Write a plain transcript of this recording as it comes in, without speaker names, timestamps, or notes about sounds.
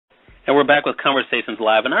And we're back with Conversations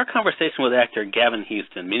Live, and our conversation with actor Gavin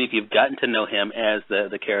Houston. Many of you have gotten to know him as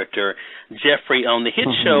the character Jeffrey on the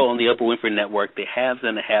hit show on the Oprah Winfrey Network, The Haves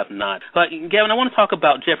and the Have-Not. But, Gavin, I want to talk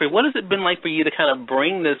about Jeffrey. What has it been like for you to kind of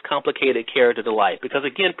bring this complicated character to life? Because,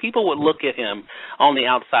 again, people would look at him on the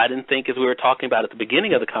outside and think, as we were talking about at the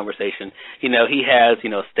beginning of the conversation, he has,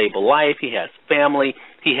 a stable life, he has family,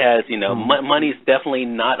 he has, money's definitely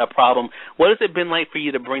not a problem. What has it been like for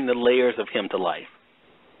you to bring the layers of him to life?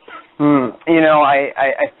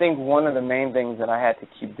 I think one of the main things that I had to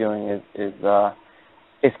keep doing is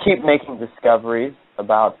keep making discoveries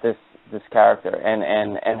about this character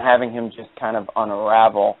and having him just kind of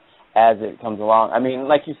unravel as it comes along. I mean,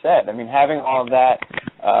 like you said, having all of that,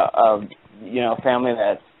 family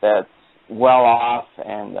that's well off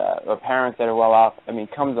and or parents that are well off,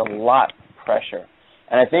 comes a lot of pressure.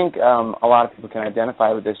 And I think a lot of people can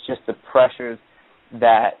identify with this, just the pressures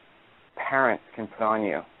that parents can put on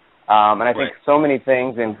you. And I think so many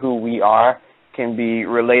things in who we are can be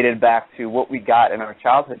related back to what we got in our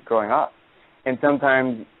childhood growing up. And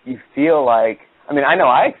sometimes you feel like, I know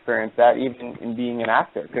I experienced that even in being an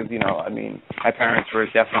actor because, my parents were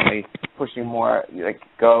definitely pushing more, like,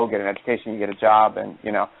 go, get an education, you get a job, and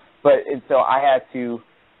so I had to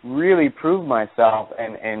really prove myself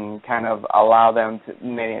and kind of allow them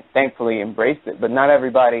to, thankfully, embrace it. But not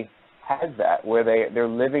everybody has that, where they're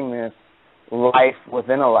living this life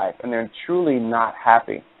within a life, and they're truly not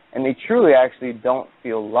happy, and they truly actually don't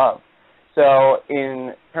feel love. So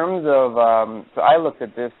in terms of, so I looked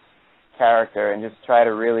at this character and just try to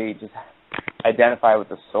really just identify with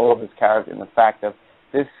the soul of his character and the fact that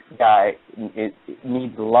this guy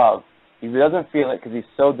needs love. He doesn't feel it because he's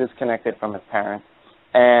so disconnected from his parents,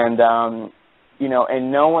 and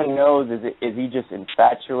and no one knows, is he just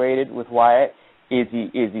infatuated with Wyatt? Is he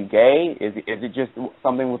gay? Is it just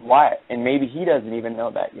something with Wyatt? And maybe he doesn't even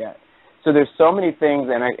know that yet. So there's so many things,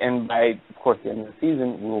 and by, of course, the end of the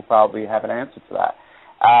season, we will probably have an answer to that.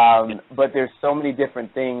 But there's so many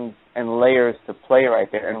different things and layers to play right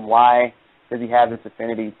there. And why does he have this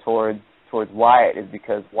affinity towards Wyatt? Is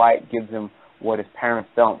because Wyatt gives him what his parents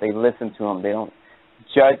don't. They listen to him. They don't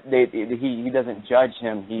judge. He doesn't judge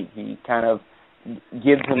him. He kind of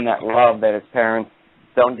gives him that love that his parents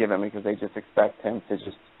don't give him, because they just expect him to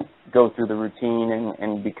just go through the routine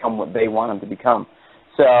and become what they want him to become.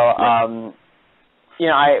 So,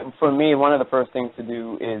 for me, one of the first things to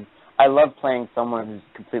do is I love playing someone who's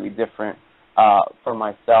completely different from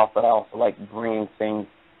myself, but I also like bringing things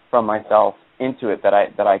from myself into it that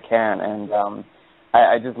I can. And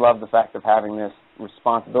I just love the fact of having this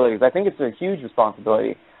responsibility, because I think it's a huge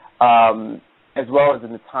responsibility, as well as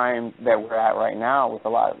in the time that we're at right now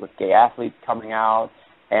with gay athletes coming out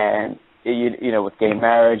and, with gay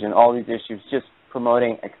marriage and all these issues, just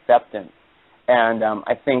promoting acceptance. And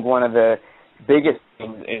I think one of the biggest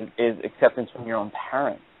things is acceptance from your own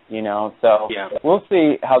parents, So we'll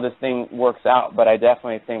see how this thing works out, but I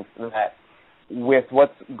definitely think that with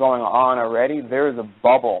what's going on already, there is a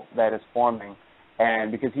bubble that is forming.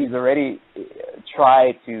 And because he's already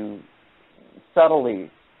tried to subtly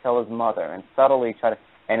tell his mother and subtly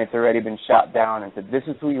and it's already been shot down and said, this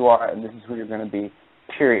is who you are and this is who you're going to be,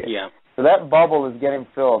 period. Yeah. So that bubble is getting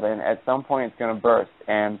filled, and at some point it's going to burst.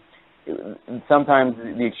 And sometimes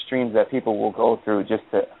the extremes that people will go through just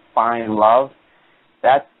to find love,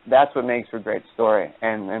 that's what makes for a great story.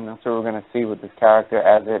 And that's what we're going to see with this character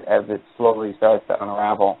as it slowly starts to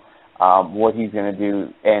unravel. What he's going to do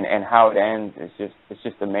and how it ends is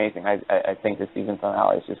just amazing. I think the season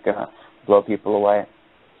finale is just going to blow people away.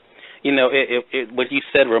 What you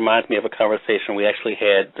said reminds me of a conversation we actually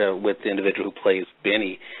had with the individual who plays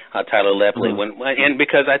Benny, Tyler Lepley, and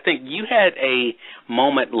because I think you had a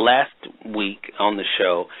moment last week on the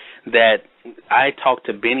show that I talked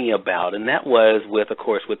to Benny about, and that was with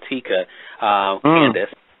Tika, Candace,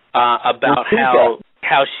 about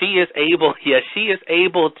how she is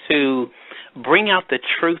able to bring out the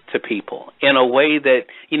truth to people in a way that,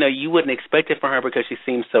 you wouldn't expect it from her because she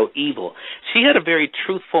seems so evil. She had a very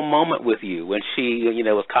truthful moment with you when she,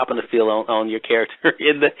 was copping the feel on your character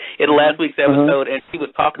in last week's episode, and she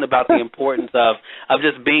was talking about the importance of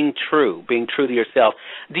just being true to yourself.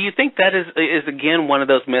 Do you think that is again one of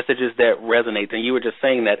those messages that resonates? And you were just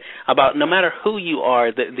saying that about no matter who you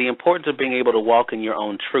are, the importance of being able to walk in your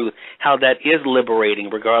own truth, how that is liberating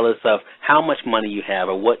regardless of how much money you have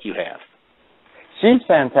or what you have. She's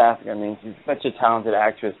fantastic. She's such a talented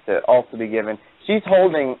actress to also be given. She's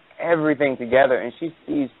holding everything together, and she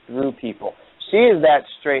sees through people. She is that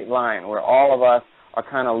straight line where all of us are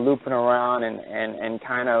kind of looping around and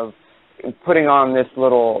kind of putting on this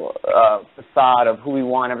little facade of who we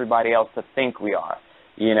want everybody else to think we are.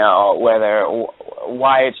 whether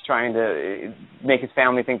Wyatt's trying to make his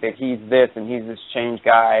family think that he's this and he's this changed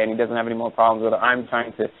guy and he doesn't have any more problems, whether I'm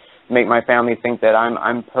trying to make my family think that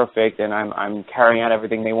I'm perfect and I'm carrying out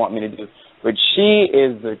everything they want me to do. But she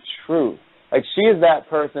is the truth. Like, she is that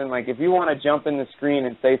person, like, if you want to jump in the screen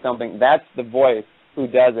and say something, that's the voice who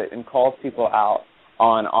does it and calls people out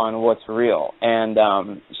on what's real. And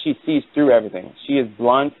she sees through everything. She is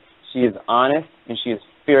blunt, she is honest, and she is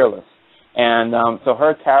fearless. And so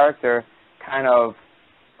her character kind of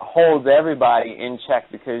holds everybody in check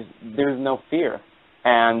because there's no fear.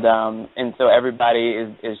 And so everybody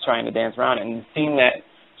is trying to dance around it. And the scene that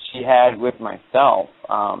she had with myself,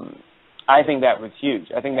 I think that was huge.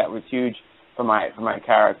 I think that was huge for my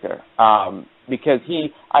character, because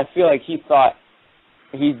I feel like he thought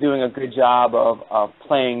he's doing a good job of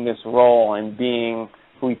playing this role and being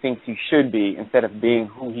who he thinks he should be instead of being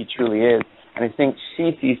who he truly is. And I think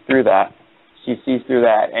she sees through that. She sees through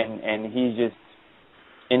that, and he's just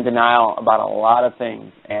in denial about a lot of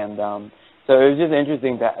things. And so it was just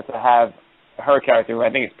interesting to have her character, who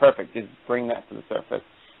I think is perfect, just bring that to the surface.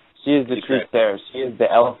 She is the truth there. She is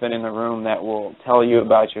the elephant in the room that will tell you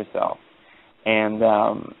about yourself. And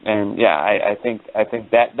yeah, I think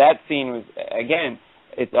that scene was, again,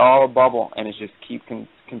 it's all a bubble, and it's just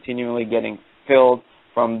continually getting filled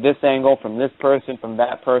from this angle, from this person, from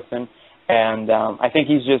that person. And I think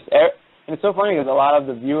he's just, and it's so funny because a lot of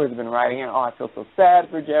the viewers have been writing in, I feel so sad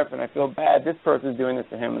for Jeff, and I feel bad. This person's doing this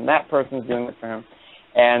to him, and that person's doing this for him.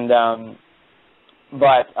 And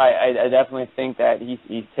but I definitely think that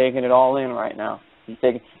he's taking it all in right now.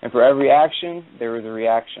 And for every action, there is a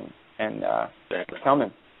reaction, and it's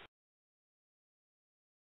coming.